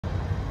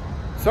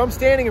So I'm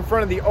standing in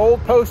front of the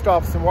old post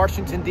office in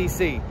Washington,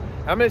 D.C.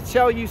 I'm going to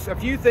tell you a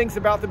few things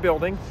about the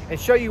building and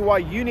show you why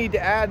you need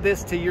to add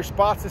this to your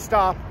spots to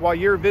stop while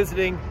you're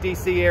visiting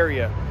D.C.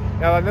 area.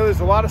 Now, I know there's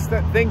a lot of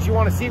things you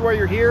want to see while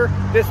you're here.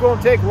 This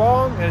won't take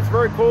long, and it's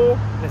very cool,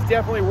 and it's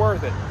definitely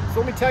worth it. So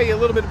let me tell you a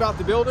little bit about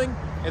the building,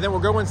 and then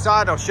we'll go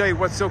inside. I'll show you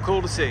what's so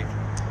cool to see.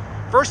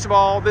 First of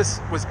all,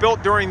 this was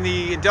built during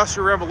the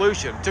Industrial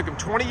Revolution. It took them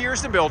 20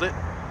 years to build it.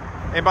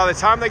 And by the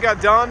time they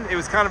got done, it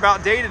was kind of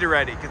outdated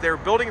already because they were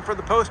building it for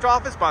the post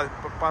office. By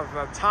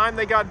the time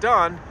they got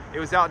done, it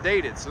was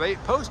outdated. So the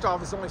post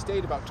office only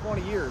stayed about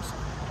 20 years.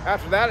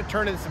 After that, it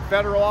turned into some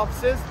federal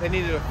offices. They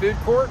needed a food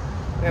court.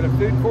 They had a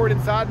food court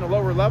inside in the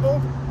lower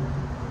level.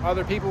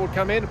 Other people would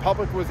come in. The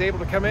public was able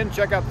to come in and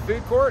check out the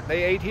food court.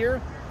 They ate here.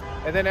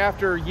 And then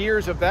after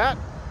years of that,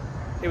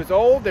 it was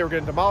old. They were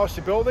going to demolish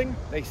the building.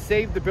 They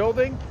saved the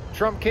building.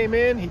 Trump came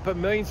in. He put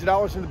millions of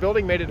dollars in the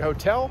building, made it a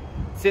hotel.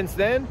 Since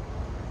then,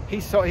 he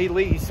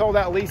sold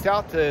that lease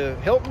out to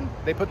Hilton.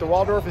 They put the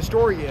Waldorf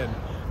Astoria in.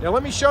 Now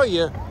let me show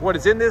you what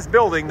is in this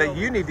building that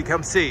you need to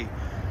come see.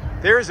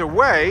 There's a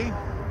way,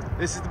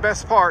 this is the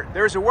best part,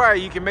 there's a way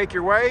you can make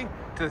your way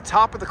to the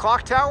top of the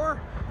clock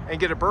tower and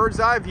get a bird's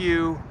eye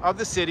view of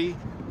the city.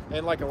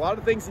 And like a lot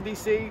of things in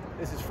DC,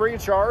 this is free of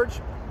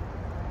charge.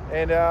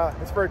 And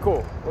it's very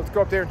cool. Let's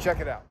go up there and check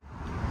it out.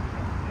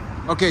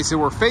 Okay, so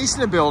we're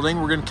facing a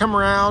building. We're gonna come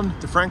around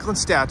the Franklin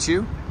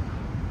statue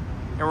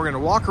and we're gonna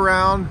walk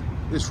around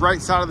this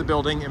right side of the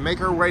building and make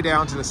our way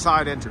down to the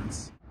side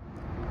entrance.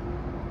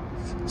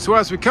 So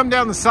as we come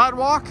down the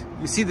sidewalk,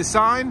 you see the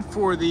sign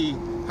for the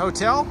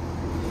hotel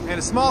and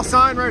a small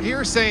sign right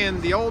here saying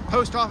the old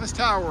post office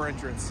tower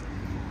entrance.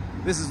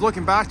 This is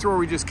looking back to where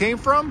we just came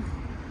from.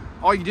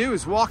 All you do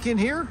is walk in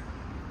here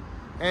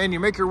and you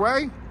make your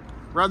way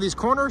around these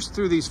corners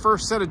through these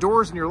first set of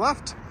doors on your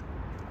left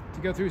to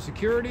go through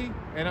security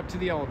and up to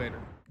the elevator.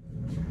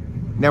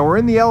 Now we're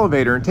in the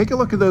elevator and take a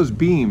look at those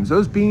beams.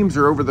 Those beams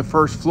are over the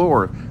first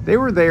floor. They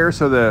were there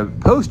so the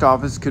post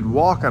office could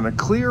walk on a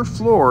clear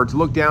floor to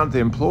look down at the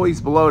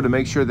employees below to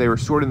make sure they were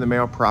sorting the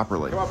mail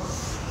properly. Come up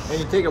and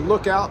you take a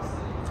look out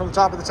from the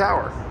top of the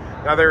tower.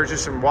 Now there are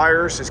just some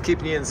wires just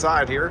keeping you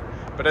inside here,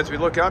 but as we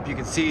look up you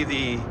can see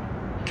the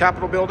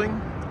Capitol building,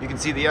 you can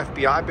see the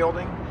FBI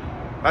building.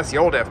 That's the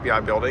old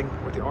FBI building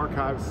with the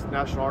archives,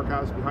 National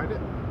Archives behind it.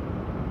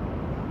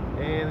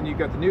 And then you've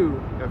got the new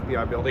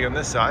FBI building on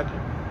this side.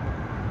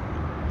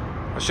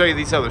 I'll show you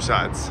these other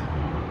sides.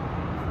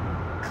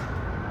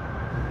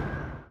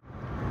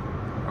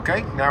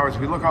 Okay, now as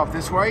we look off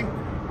this way,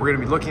 we're going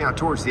to be looking out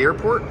towards the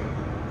airport.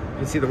 You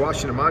can see the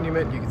Washington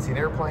Monument. You can see an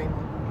airplane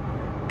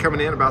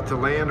coming in, about to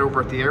land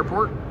over at the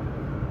airport.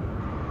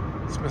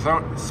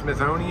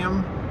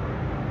 Smithsonian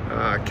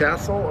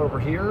Castle over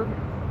here.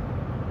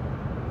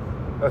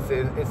 That's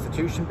the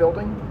institution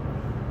building.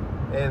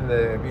 And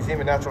the Museum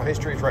of Natural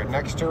History is right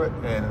next to it.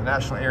 And the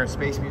National Air and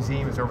Space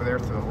Museum is over there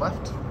to the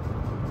left.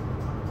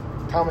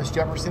 Thomas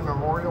Jefferson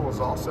Memorial is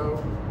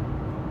also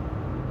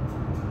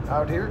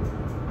out here.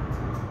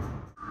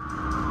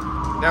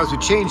 Now as we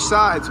change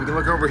sides, we can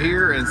look over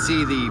here and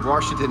see the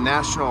Washington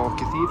National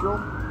Cathedral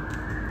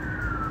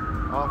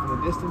off in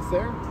the distance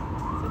there.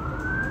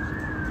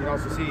 You can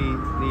also see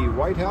the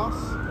White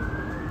House.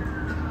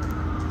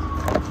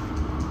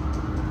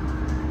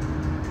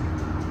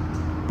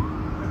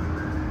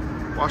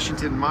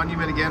 Washington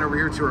Monument again over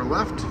here to our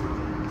left.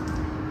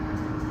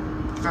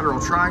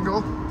 Federal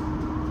Triangle.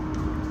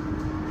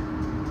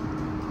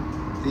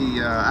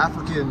 The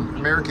African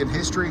American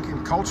history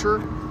and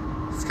culture.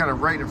 It's kind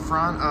of right in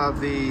front of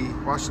the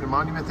Washington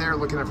Monument there,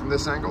 looking at it from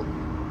this angle.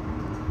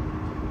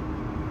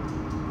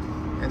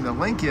 And the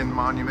Lincoln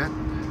Monument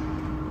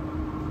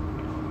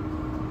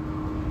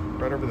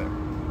right over there.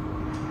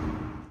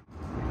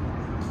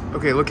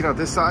 Okay, looking at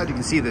this side, you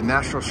can see the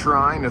National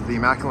Shrine of the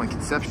Immaculate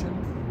Conception.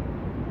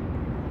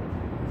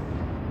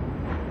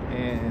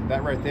 And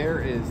that right there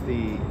is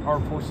the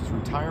Armed Forces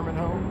Retirement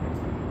Home.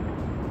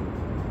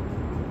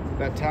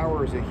 That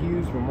tower is a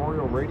Hughes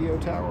Memorial Radio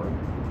Tower.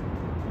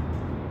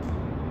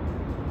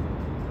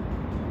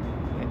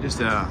 And just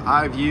a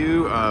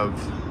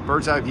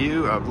bird's eye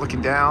view of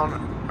looking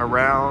down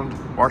around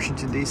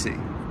Washington, D.C. I'll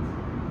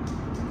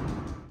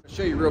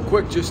show you real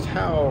quick just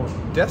how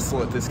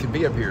desolate this can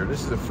be up here.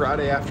 This is a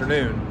Friday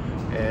afternoon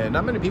and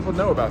not many people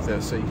know about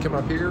this. So you come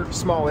up here,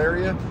 small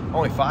area,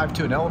 only 5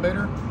 to an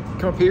elevator.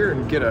 Come up here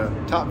and get a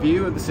top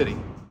view of the city.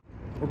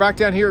 We're back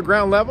down here at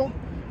ground level.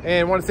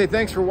 And want to say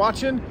thanks for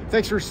watching.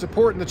 Thanks for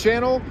supporting the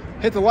channel.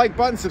 Hit the like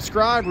button,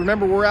 subscribe.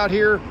 Remember, we're out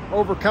here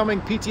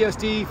overcoming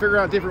PTSD,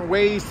 figuring out different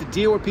ways to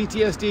deal with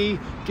PTSD,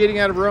 getting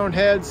out of our own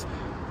heads,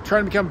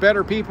 trying to become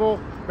better people.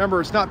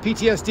 Remember, it's not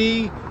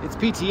PTSD, it's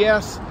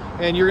PTS,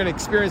 and you're going to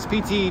experience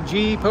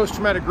PTG,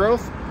 post-traumatic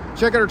growth.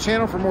 Check out our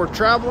channel for more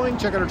traveling.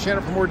 Check out our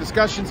channel for more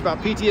discussions about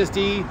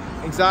PTSD,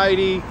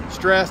 anxiety,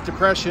 stress,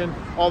 depression,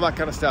 all that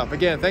kind of stuff.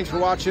 Again, thanks for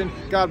watching.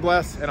 God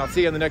bless, and I'll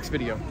see you in the next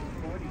video.